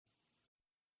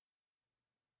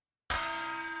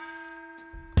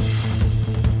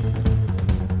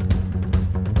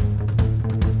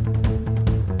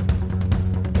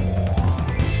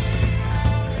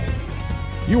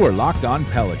You are Locked On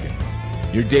Pelicans,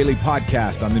 your daily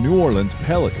podcast on the New Orleans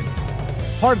Pelicans,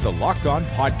 part of the Locked On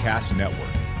Podcast Network,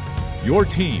 your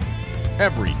team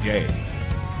every day.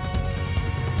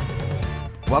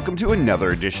 Welcome to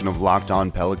another edition of Locked On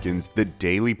Pelicans, the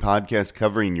daily podcast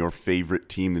covering your favorite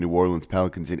team, the New Orleans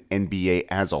Pelicans, and NBA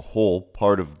as a whole,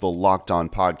 part of the Locked On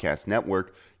Podcast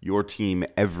Network, your team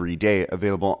every day,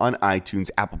 available on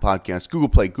iTunes, Apple Podcasts, Google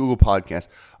Play, Google Podcasts,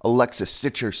 Alexa,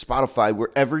 Stitcher, Spotify,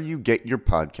 wherever you get your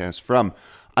podcasts from.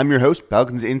 I'm your host,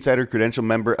 Pelicans Insider, credential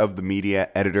member of the media,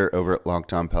 editor over at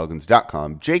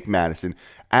LockedOnPelicans.com, Jake Madison,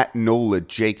 at NOLA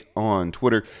Jake on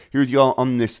Twitter. Here with you all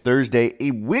on this Thursday,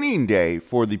 a winning day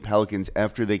for the Pelicans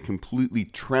after they completely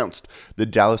trounced the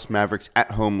Dallas Mavericks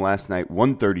at home last night,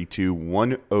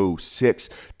 132-106,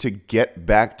 to get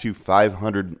back to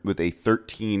 500 with a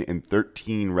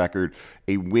 13-13 record,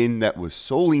 a win that was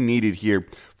solely needed here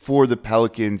for the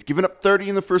Pelicans, giving up 30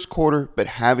 in the first quarter, but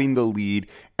having the lead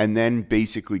and then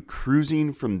basically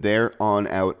cruising from there on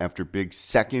out after big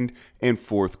second and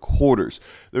fourth quarters.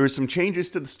 There were some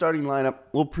changes to the starting lineup.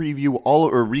 We'll preview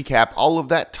recap all of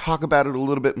that, talk about it a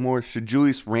little bit more. Should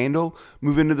Julius Randle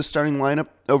move into the starting lineup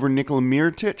over Nikola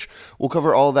Mirotic? We'll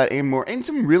cover all of that and more, and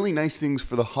some really nice things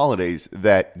for the holidays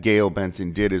that Gayle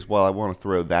Benson did as well. I want to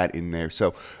throw that in there.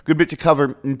 So, good bit to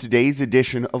cover in today's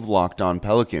edition of Locked On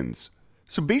Pelicans.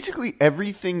 So basically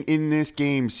everything in this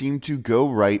game seemed to go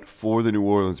right for the New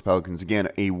Orleans Pelicans. Again,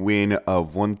 a win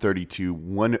of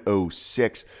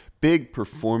 132-106. Big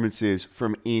performances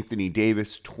from Anthony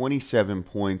Davis, 27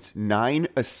 points, 9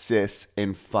 assists,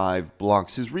 and 5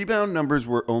 blocks. His rebound numbers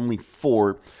were only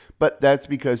 4, but that's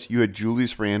because you had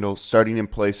Julius Randle starting in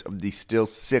place of the still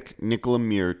sick Nikola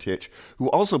Mirotic, who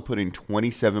also put in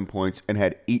 27 points and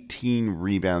had 18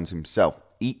 rebounds himself.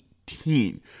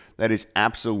 18. That is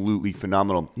absolutely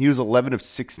phenomenal. He was 11 of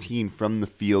 16 from the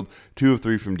field, 2 of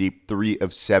 3 from deep, 3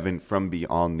 of 7 from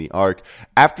beyond the arc.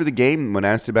 After the game, when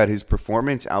asked about his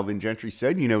performance, Alvin Gentry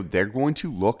said, they're going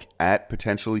to look at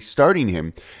potentially starting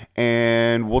him.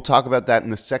 And we'll talk about that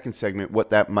in the second segment, what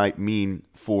that might mean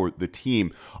for the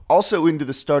team. Also into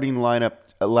the starting lineup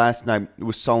last night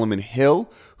was Solomon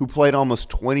Hill, who played almost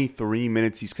 23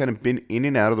 minutes. He's kind of been in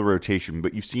and out of the rotation,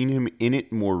 but you've seen him in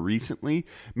it more recently,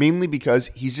 mainly because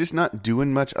he's just not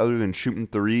doing much other than shooting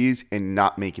threes and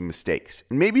not making mistakes.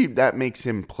 And maybe that makes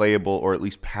him playable or at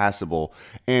least passable.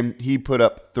 And he put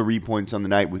up 3 points on the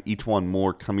night, with E'Twaun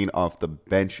Moore coming off the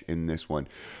bench in this one.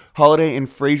 Holiday and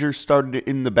Frazier started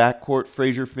in the backcourt.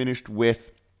 Frazier finished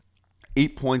with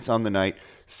 8 points on the night,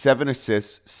 7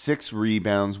 assists, 6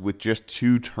 rebounds with just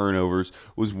 2 turnovers,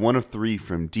 was 1 of 3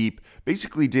 from deep.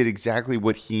 Basically did exactly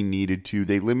what he needed to.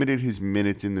 They limited his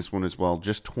minutes in this one as well,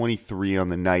 just 23 on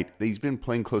the night. He's been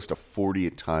playing close to 40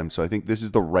 at times, so I think this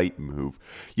is the right move.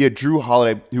 You had Jrue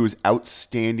Holiday, who was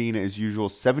outstanding as usual,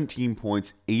 17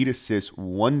 points, 8 assists,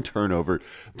 1 turnover.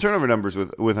 Turnover numbers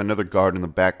with another guard in the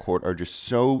backcourt are just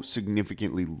so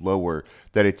significantly lower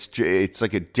that it's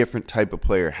like a different type of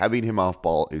player. Having him off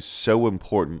ball is so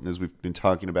important, as we've been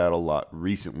talking about a lot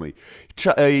recently.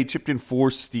 He chipped in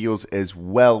 4 steals as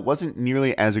well. Wasn't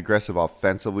nearly as aggressive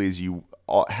offensively as you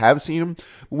have seen him.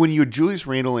 But when you had Julius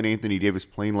Randle and Anthony Davis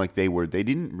playing like they were, they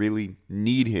didn't really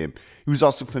need him. He was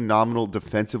also phenomenal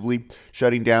defensively,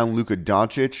 shutting down Luka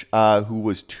Doncic, who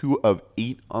was 2 of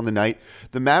 8 on the night.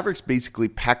 The Mavericks basically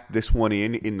packed this one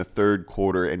in the third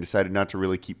quarter and decided not to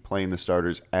really keep playing the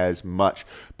starters as much.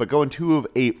 But going 2 of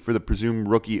 8 for the presumed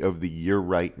rookie of the year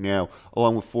right now,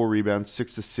 along with 4 rebounds,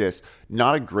 6 assists.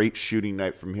 Not a great shooting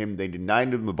night from him. They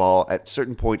denied him the ball. At a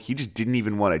certain point, he just didn't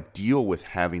even want to deal with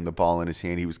having the ball in his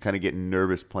hand. He was kind of getting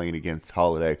nervous playing against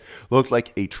Holiday. Looked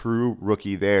like a true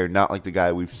rookie there, not like the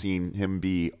guy we've seen him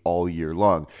be all year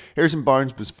long. Harrison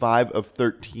Barnes was 5 of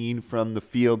 13 from the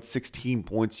field, 16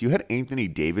 points. You had Anthony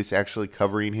Davis actually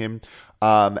covering him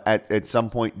at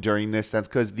some point during this. That's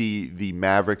because the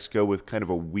Mavericks go with kind of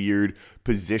a weird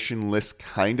positionless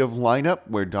kind of lineup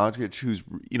where Doncic, who's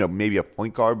maybe a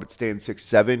point guard but staying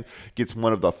 6'7", gets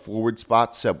one of the forward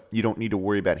spots, so you don't need to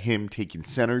worry about him taking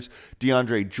centers.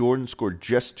 DeAndre Jordan scored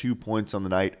just 2 points on the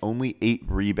night, only 8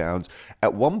 rebounds.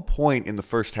 At one point in the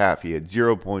first half, he had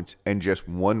 0 points and just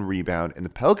 1 rebound, and the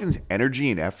Pelicans' energy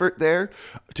and effort there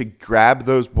to grab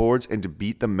those boards and to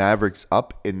beat the Mavericks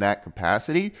up in that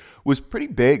capacity was pretty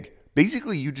big.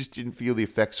 Basically, you just didn't feel the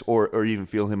effects or even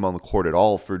feel him on the court at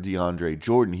all for DeAndre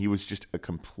Jordan. He was just a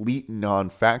complete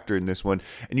non-factor in this one.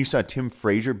 And you saw Tim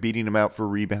Frazier beating him out for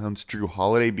rebounds, Jrue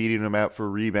Holiday beating him out for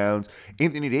rebounds.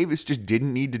 Anthony Davis just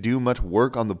didn't need to do much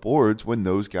work on the boards when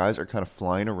those guys are kind of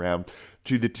flying around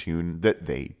to the tune that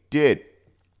they did.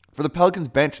 For the Pelicans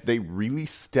bench, they really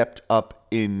stepped up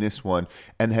in this one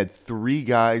and had 3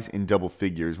 guys in double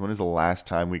figures. When is the last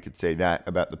time we could say that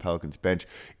about the Pelicans bench?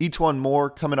 Etuan Moore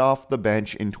coming off the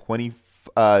bench in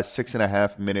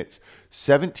 26.5 minutes,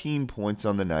 17 points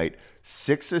on the night,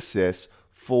 6 assists,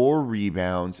 4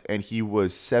 rebounds, and he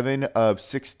was 7 of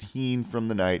 16 from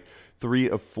the night, 3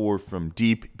 of 4 from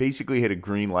deep. Basically hit a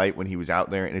green light when he was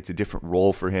out there, and it's a different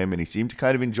role for him, and he seemed to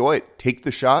kind of enjoy it. Take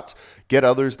the shots, get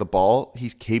others the ball.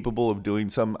 He's capable of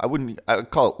doing some, I would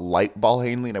call it light ball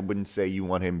handling. I wouldn't say you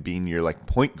want him being your like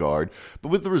point guard, but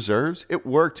with the reserves, it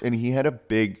worked, and he had a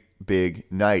big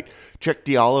night. Cheick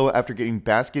Diallo, after getting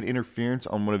basket interference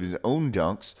on one of his own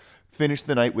dunks, finished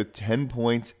the night with 10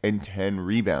 points and 10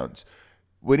 rebounds.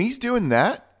 When he's doing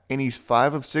that, and he's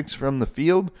 5 of 6 from the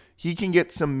field, he can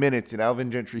get some minutes. And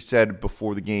Alvin Gentry said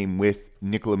before the game, with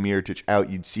Nikola Mirotic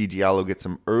out, you'd see Diallo get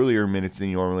some earlier minutes than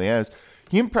he normally has.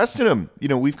 He impressed him.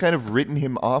 We've kind of written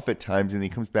him off at times, and he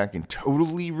comes back and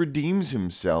totally redeems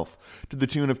himself to the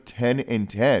tune of 10 and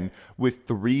 10 with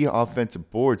 3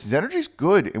 offensive boards. His energy's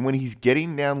good, and when he's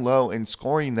getting down low and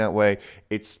scoring that way,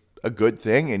 it's a good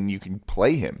thing, and you can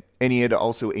play him. And he had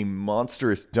also a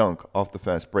monstrous dunk off the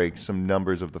fast break. Some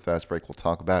numbers of the fast break we'll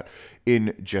talk about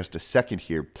in just a second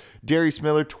here. Darius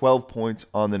Miller, 12 points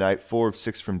on the night, 4 of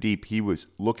 6 from deep. He was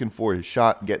looking for his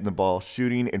shot, getting the ball,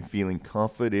 shooting, and feeling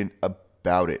confident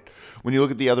about it. When you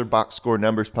look at the other box score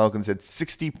numbers, Pelicans had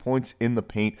 60 points in the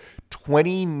paint,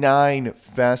 29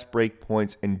 fast break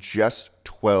points, and just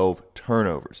 12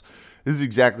 turnovers. This is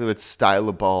exactly the style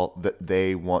of ball that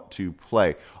they want to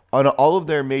play. On all of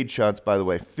their made shots, by the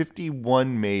way,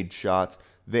 51 made shots,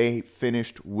 they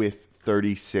finished with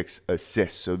 36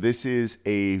 assists. So this is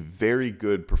a very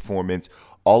good performance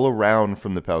all around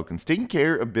from the Pelicans, taking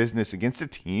care of business against a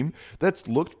team that's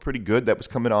looked pretty good, that was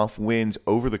coming off wins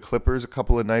over the Clippers a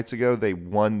couple of nights ago. They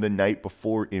won the night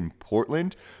before in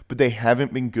Portland, but they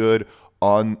haven't been good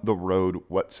on the road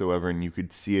whatsoever, and you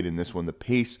could see it in this one. The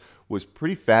pace was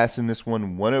pretty fast in this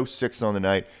one, 106 on the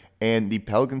night, and the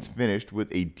Pelicans finished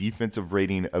with a defensive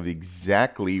rating of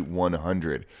exactly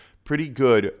 100. Pretty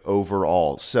good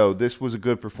overall. So this was a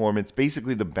good performance,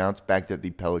 basically the bounce back that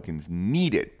the Pelicans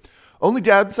needed. Only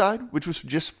downside, which was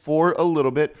just for a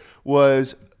little bit,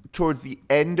 was towards the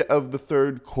end of the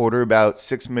third quarter, about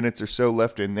 6 minutes or so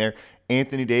left in there,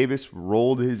 Anthony Davis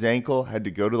rolled his ankle, had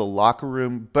to go to the locker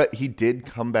room, but he did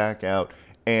come back out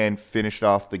and finished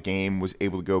off the game, was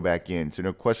able to go back in. So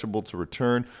no questionable to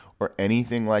return or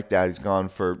anything like that. He's gone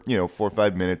for, 4 or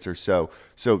 5 minutes or so.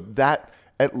 So that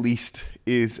at least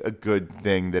is a good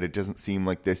thing, that it doesn't seem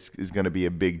like this is going to be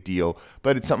a big deal.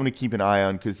 But it's something to keep an eye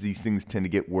on, because these things tend to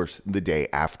get worse the day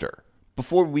after.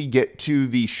 Before we get to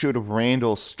the should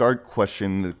Randall start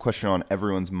question, the question on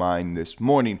everyone's mind this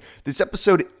morning, this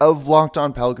episode of Locked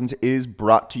On Pelicans is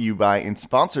brought to you by and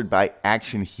sponsored by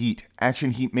Action Heat.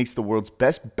 Action Heat makes the world's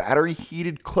best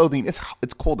battery-heated clothing. It's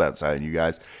cold outside, you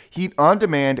guys. Heat on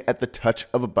demand at the touch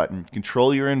of a button.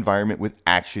 Control your environment with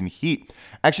Action Heat.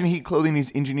 Action Heat clothing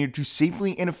is engineered to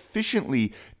safely and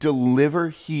efficiently deliver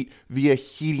heat via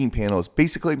heating panels.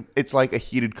 Basically, it's like a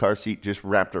heated car seat just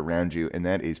wrapped around you, and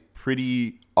that is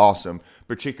pretty awesome,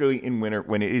 particularly in winter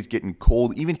when it is getting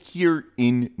cold, even here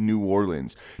in New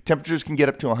Orleans. Temperatures can get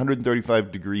up to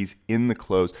 135 degrees in the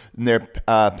clothes, and they're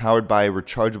powered by a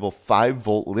rechargeable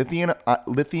 5-volt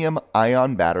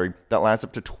lithium-ion battery that lasts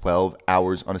up to 12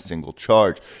 hours on a single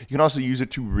charge. You can also use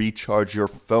it to recharge your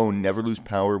phone, never lose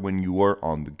power when you are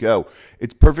on the go.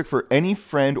 It's perfect for any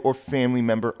friend or family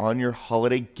member on your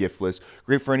holiday gift list,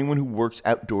 great for anyone who works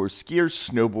outdoors,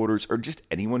 skiers, snowboarders, or just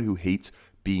anyone who hates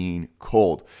being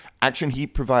cold. Action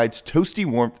Heat provides toasty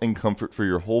warmth and comfort for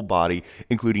your whole body,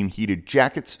 including heated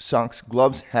jackets, socks,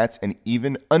 gloves, hats, and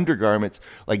even undergarments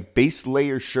like base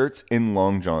layer shirts and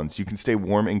long johns. You can stay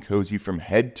warm and cozy from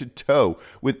head to toe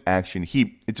with Action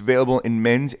Heat. It's available in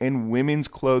men's and women's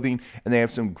clothing, and they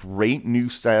have some great new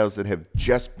styles that have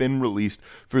just been released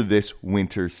for this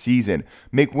winter season.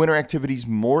 Make winter activities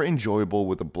more enjoyable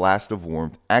with a blast of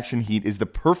warmth. Action Heat is the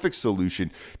perfect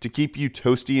solution to keep you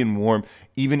toasty and warm,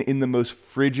 even in the most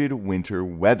frigid winter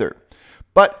weather.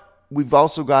 But we've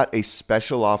also got a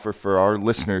special offer for our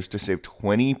listeners to save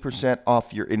 20%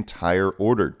 off your entire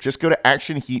order. Just go to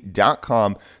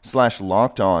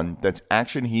actionheat.com/lockedon. That's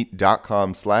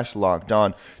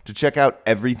actionheat.com/lockedon to check out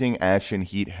everything Action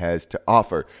Heat has to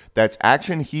offer. That's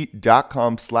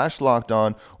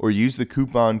actionheat.com/lockedon, or use the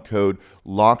coupon code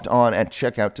LOCKEDON at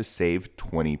checkout to save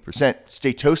 20%.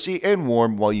 Stay toasty and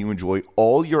warm while you enjoy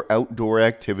all your outdoor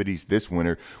activities this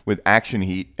winter with Action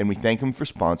Heat, and we thank them for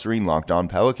sponsoring Locked On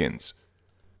Pelicans.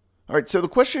 All right, so the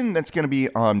question that's going to be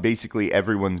on basically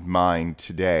everyone's mind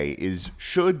today is,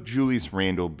 should Julius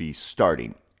Randle be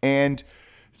starting? And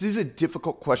this is a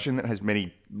difficult question that has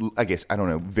many,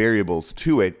 variables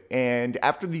to it. And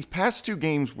after these past two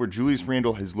games where Julius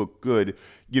Randle has looked good,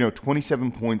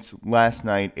 27 points last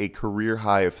night, a career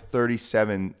high of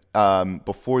 37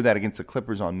 before that against the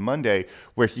Clippers on Monday,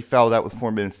 where he fouled out with 4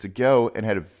 minutes to go and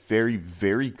had a very,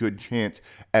 very good chance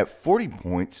at 40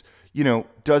 points.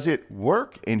 Does it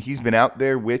work? And he's been out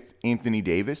there with Anthony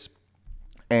Davis,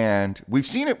 and we've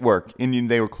seen it work. And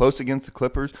they were close against the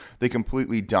Clippers. They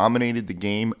completely dominated the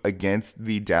game against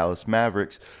the Dallas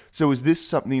Mavericks. So is this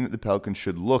something that the Pelicans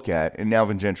should look at? And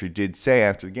Alvin Gentry did say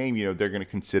after the game, they're going to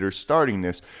consider starting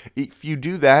this. If you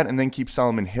do that and then keep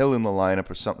Solomon Hill in the lineup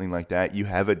or something like that, you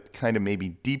have a kind of maybe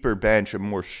deeper bench of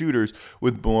more shooters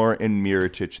with Moore and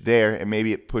Mirotic there, and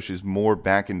maybe it pushes more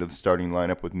back into the starting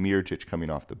lineup with Mirotic coming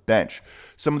off the bench.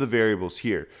 Some of the variables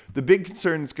here. The big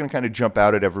concern that's going to kind of jump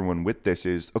out at everyone with this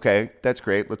is, okay, that's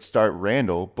great, let's start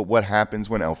Randle, but what happens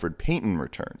when Elfrid Payton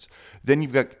returns? Then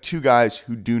you've got two guys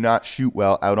who do not shoot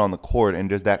well out on the court, and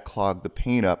does that clog the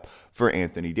paint up for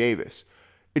Anthony Davis?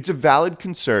 It's a valid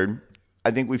concern. I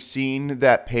think we've seen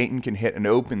that Payton can hit an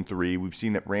open three. We've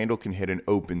seen that Randle can hit an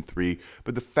open three.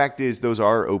 But the fact is, those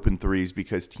are open threes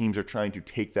because teams are trying to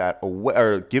take that away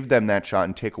or give them that shot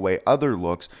and take away other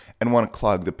looks and want to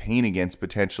clog the paint against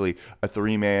potentially a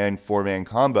 3-man, 4-man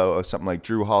combo of something like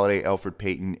Jrue Holiday, Elfrid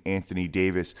Payton, Anthony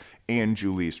Davis, and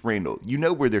Julius Randle. You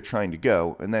know where they're trying to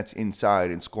go, and that's inside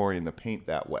and scoring the paint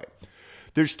that way.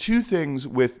 There's two things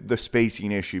with the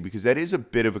spacing issue because that is a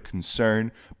bit of a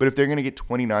concern, but if they're going to get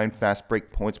 29 fast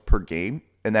break points per game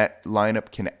and that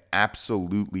lineup can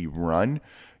absolutely run,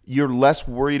 you're less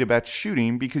worried about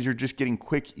shooting because you're just getting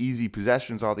quick, easy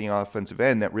possessions on the offensive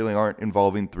end that really aren't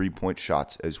involving three-point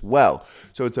shots as well.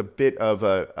 So it's a bit of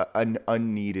an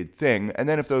unneeded thing. And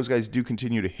then if those guys do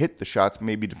continue to hit the shots,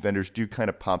 maybe defenders do kind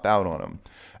of pop out on them.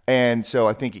 And so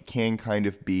I think it can kind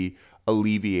of be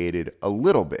alleviated a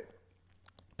little bit.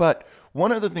 But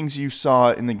one of the things you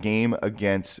saw in the game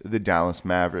against the Dallas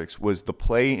Mavericks was the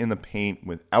play in the paint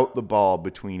without the ball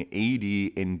between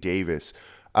AD and Davis.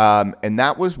 And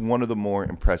that was one of the more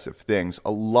impressive things.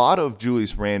 A lot of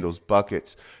Julius Randle's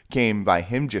buckets came by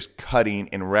him just cutting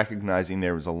and recognizing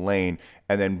there was a lane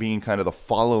and then being kind of the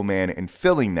follow man and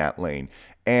filling that lane.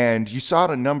 And you saw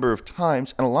it a number of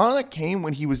times, and a lot of that came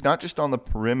when he was not just on the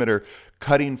perimeter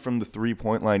cutting from the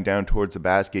three-point line down towards the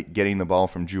basket, getting the ball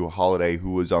from Jrue Holiday,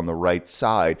 who was on the right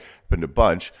side, happened a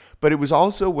bunch, but it was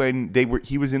also when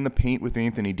he was in the paint with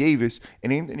Anthony Davis,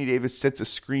 and Anthony Davis sets a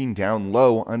screen down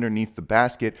low underneath the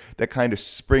basket that kind of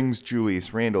springs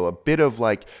Julius Randle, a bit of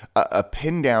like a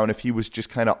pin down if he was just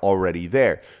kind of already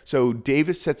there. So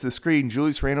Davis sets the screen,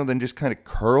 Julius Randle then just kind of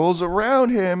curls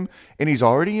around him, and he's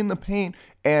already in the paint.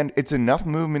 And it's enough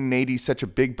movement, and AD's such a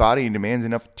big body and demands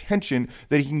enough tension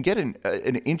that he can get an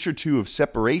inch or two of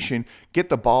separation, get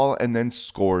the ball, and then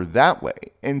score that way.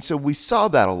 And so we saw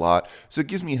that a lot. So it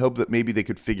gives me hope that maybe they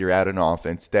could figure out an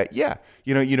offense that, you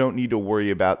don't need to worry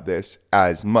about this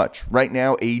as much. Right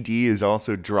now, AD is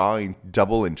also drawing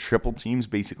double and triple teams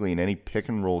basically in any pick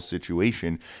and roll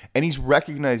situation, and he's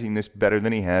recognizing this better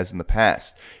than he has in the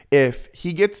past. If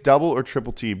he gets double or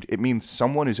triple teamed, it means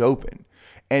someone is open.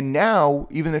 And now,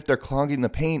 even if they're clogging the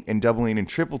paint and doubling and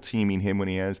triple teaming him when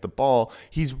he has the ball,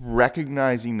 he's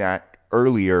recognizing that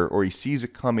earlier, or he sees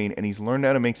it coming, and he's learned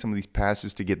how to make some of these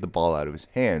passes to get the ball out of his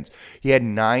hands. He had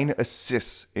 9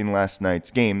 assists in last night's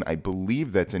game. I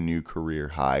believe that's a new career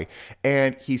high.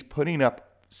 And he's putting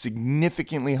up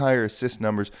significantly higher assist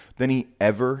numbers than he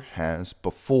ever has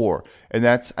before. And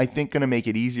that's, I think, going to make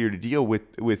it easier to deal with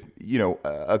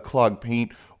a clogged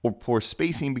paint or poor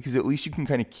spacing, because at least you can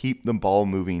kind of keep the ball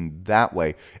moving that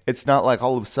way. It's not like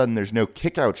all of a sudden there's no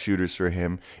kick-out shooters for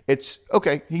him. It's,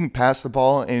 okay, he can pass the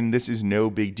ball, and this is no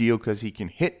big deal because he can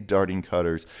hit darting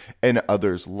cutters and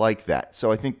others like that.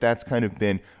 So I think that's kind of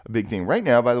been a big thing. Right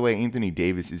now, by the way, Anthony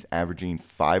Davis is averaging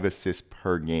 5 assists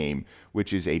per game,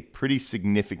 which is a pretty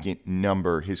significant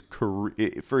number. His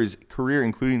career,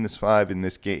 including this 5 in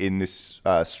this game, in this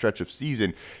stretch of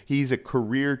season, he's a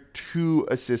career 2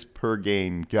 assists per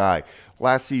game guy.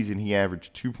 Last season, he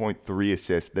averaged 2.3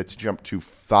 assists. That's jumped to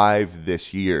 5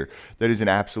 this year. That is an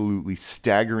absolutely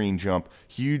staggering jump.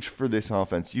 Huge for this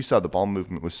offense. You saw the ball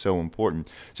movement was so important.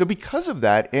 So because of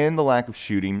that and the lack of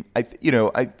shooting, I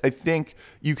think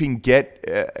you can get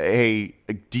a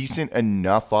decent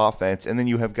enough offense, and then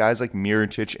you have guys like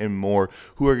Mirotic and Moore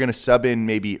who are going to sub in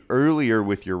maybe earlier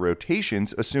with your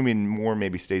rotations, assuming Moore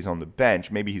maybe stays on the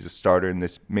bench. Maybe he's a starter, and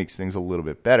this makes things a little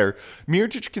bit better.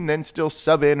 Mirotic can then still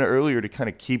sub in earlier to kind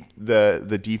of keep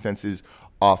the defenses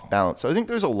off balance. So I think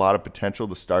there's a lot of potential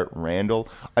to start Randall.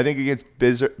 I think against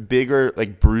bigger,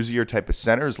 like bruisier type of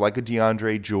centers, like a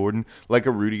DeAndre Jordan, like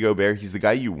a Rudy Gobert, he's the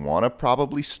guy you want to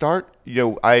probably start.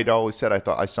 I'd always said I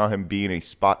thought I saw him being a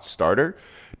spot starter.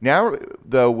 Now,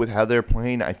 though, with how they're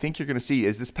playing, I think you're going to see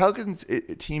is this Pelicans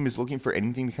team is looking for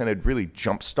anything to kind of really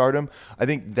jumpstart them. I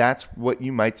think that's what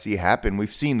you might see happen.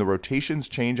 We've seen the rotations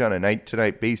change on a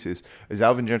night-to-night basis as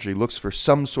Alvin Gentry looks for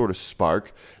some sort of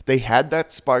spark. They had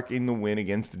that spark in the win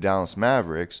against the Dallas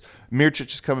Mavericks.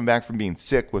 Mirotic is coming back from being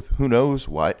sick with who knows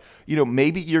what.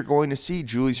 Maybe you're going to see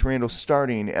Julius Randle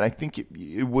starting, and I think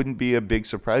it wouldn't be a big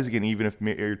surprise again, even if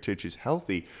Mirotic is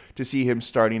healthy, to see him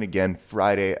starting again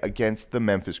Friday against the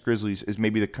Memphis Grizzlies is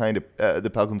maybe the kind of the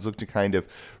Pelicans look to kind of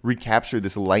recapture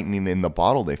this lightning in the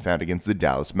bottle they found against the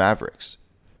Dallas Mavericks.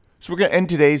 So we're going to end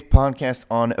today's podcast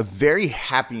on a very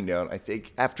happy note, I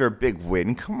think, after a big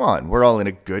win. Come on, we're all in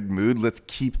a good mood. Let's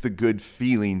keep the good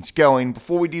feelings going.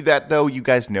 Before we do that, though, you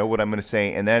guys know what I'm going to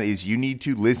say, and that is you need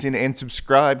to listen and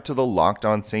subscribe to the Locked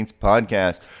On Saints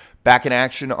podcast. Back in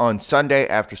action on Sunday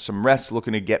after some rest,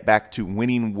 looking to get back to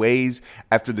winning ways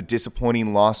after the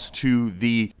disappointing loss to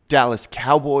the Dallas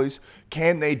Cowboys.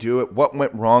 Can they do it? What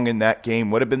went wrong in that game?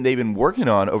 What have they been working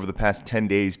on over the past 10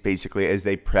 days, basically, as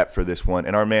they prep for this one?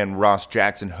 And our man Ross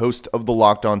Jackson, host of the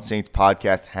Locked On Saints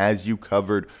podcast, has you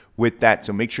covered with that.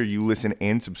 So make sure you listen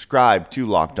and subscribe to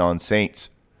Locked On Saints.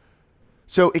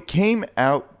 So it came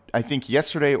out, I think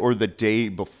yesterday or the day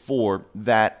before,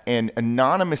 that an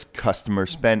anonymous customer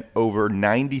spent over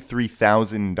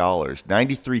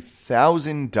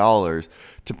 $93,000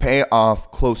 to pay off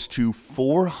close to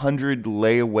 400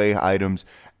 layaway items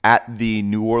at the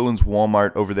New Orleans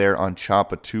Walmart over there on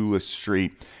Tchoupitoulas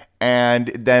Street.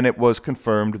 And then it was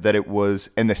confirmed that it was,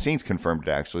 and the Saints confirmed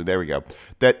it actually, there we go,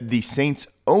 that the Saints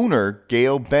owner,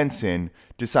 Gayle Benson,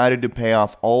 decided to pay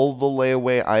off all the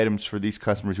layaway items for these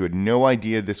customers who had no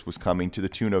idea this was coming to the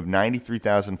tune of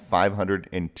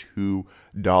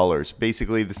 $93,502.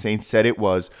 Basically, the Saints said it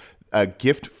was a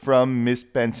gift from Miss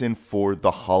Benson for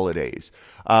the holidays.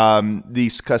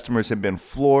 These customers have been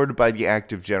floored by the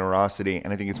act of generosity,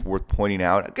 and I think it's worth pointing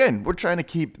out. Again, we're trying to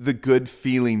keep the good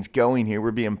feelings going here.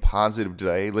 We're being positive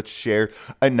today. Let's share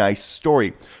a nice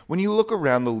story. When you look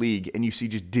around the league and you see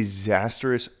just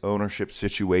disastrous ownership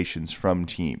situations from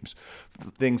teams,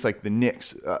 things like the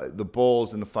Knicks, the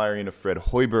Bulls, and the firing of Fred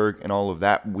Hoiberg, and all of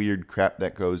that weird crap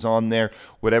that goes on there,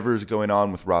 whatever is going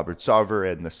on with Robert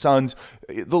Sarver and the Suns,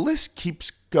 the list keeps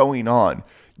going on.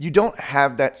 You don't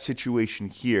have that situation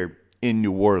here in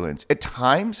New Orleans. At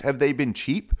times, have they been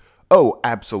cheap? Oh,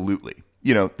 absolutely.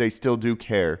 They still do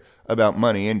care about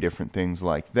money and different things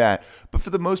like that. But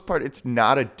for the most part, it's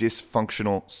not a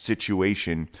dysfunctional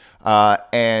situation.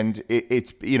 And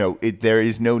there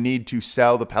is no need to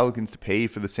sell the Pelicans to pay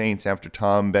for the Saints after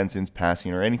Tom Benson's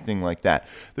passing or anything like that.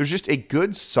 There's just a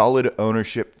good, solid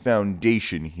ownership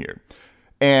foundation here.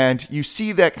 And you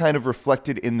see that kind of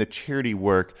reflected in the charity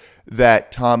work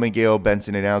that Tom and Gayle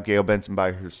Benson, and now Gayle Benson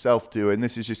by herself, do. And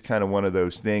this is just kind of one of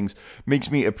those things. Makes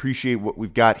me appreciate what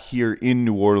we've got here in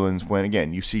New Orleans when,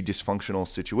 again, you see dysfunctional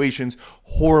situations,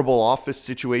 horrible office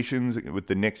situations with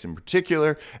the Knicks in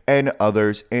particular, and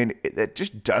others. And that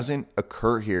just doesn't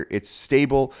occur here. It's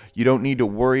stable. You don't need to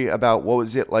worry about, what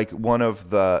was it, like one of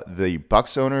the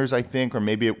Bucks owners, I think, or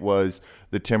maybe it was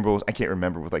the Timberwolves, I can't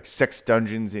remember, with like sex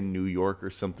dungeons in New York or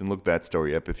something. Look that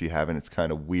story up if you haven't. It's kind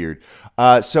of weird.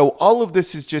 So all of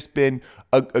this has just been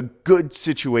a good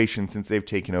situation since they've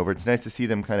taken over. It's nice to see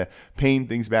them kind of paying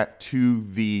things back to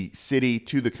the city,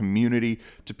 to the community,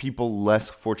 to people less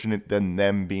fortunate than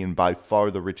them, being by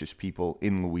far the richest people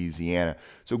in Louisiana.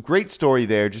 So great story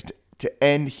there. Just to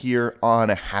end here on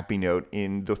a happy note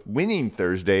in the winning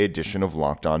Thursday edition of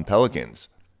Locked On Pelicans.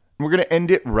 We're going to end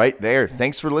it right there.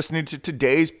 Thanks for listening to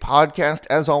today's podcast.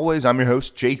 As always, I'm your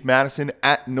host, Jake Madison,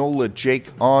 at NOLA Jake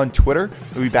on Twitter.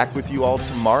 We'll be back with you all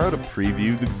tomorrow to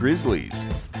preview the Grizzlies.